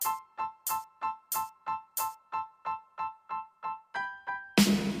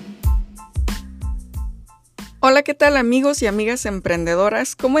Hola, ¿qué tal amigos y amigas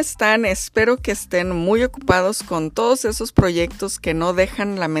emprendedoras? ¿Cómo están? Espero que estén muy ocupados con todos esos proyectos que no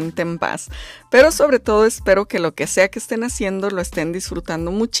dejan la mente en paz. Pero sobre todo espero que lo que sea que estén haciendo lo estén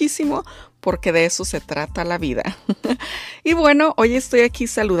disfrutando muchísimo, porque de eso se trata la vida. Y bueno, hoy estoy aquí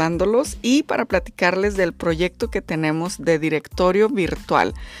saludándolos y para platicarles del proyecto que tenemos de Directorio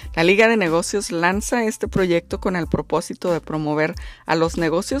Virtual. La Liga de Negocios lanza este proyecto con el propósito de promover a los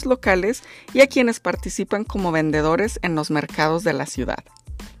negocios locales y a quienes participan como vendedores en los mercados de la ciudad.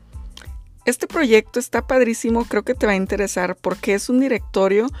 Este proyecto está padrísimo, creo que te va a interesar porque es un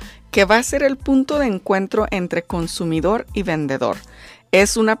directorio que va a ser el punto de encuentro entre consumidor y vendedor.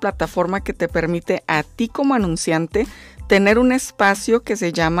 Es una plataforma que te permite a ti como anunciante tener un espacio que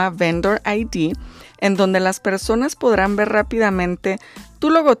se llama Vendor ID, en donde las personas podrán ver rápidamente tu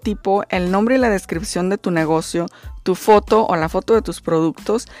logotipo, el nombre y la descripción de tu negocio, tu foto o la foto de tus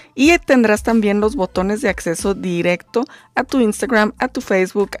productos, y tendrás también los botones de acceso directo a tu Instagram, a tu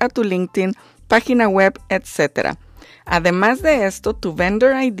Facebook, a tu LinkedIn, página web, etc. Además de esto, tu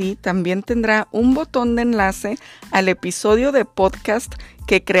Vendor ID también tendrá un botón de enlace al episodio de podcast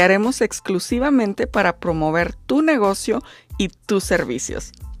que crearemos exclusivamente para promover tu negocio y tus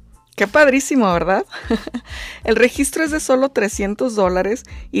servicios. ¡Qué padrísimo!, ¿verdad? El registro es de solo $300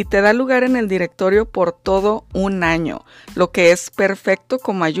 y te da lugar en el directorio por todo un año, lo que es perfecto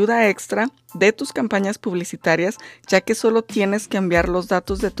como ayuda extra de tus campañas publicitarias, ya que solo tienes que enviar los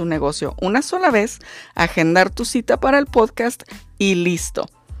datos de tu negocio una sola vez, agendar tu cita para el podcast y listo.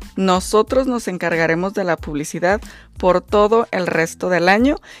 Nosotros nos encargaremos de la publicidad por todo el resto del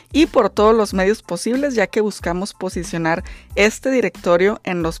año y por todos los medios posibles, ya que buscamos posicionar este directorio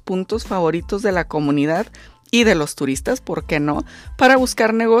en los puntos favoritos de la comunidad y de los turistas, ¿por qué no?, para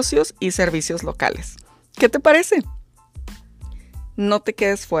buscar negocios y servicios locales. ¿Qué te parece? No te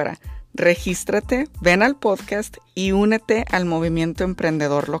quedes fuera. Regístrate, ven al podcast y únete al movimiento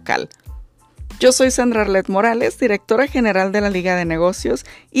emprendedor local. Yo soy Sandra Arlet Morales, directora general de la Liga de Negocios,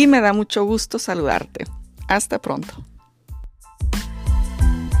 y me da mucho gusto saludarte. Hasta pronto.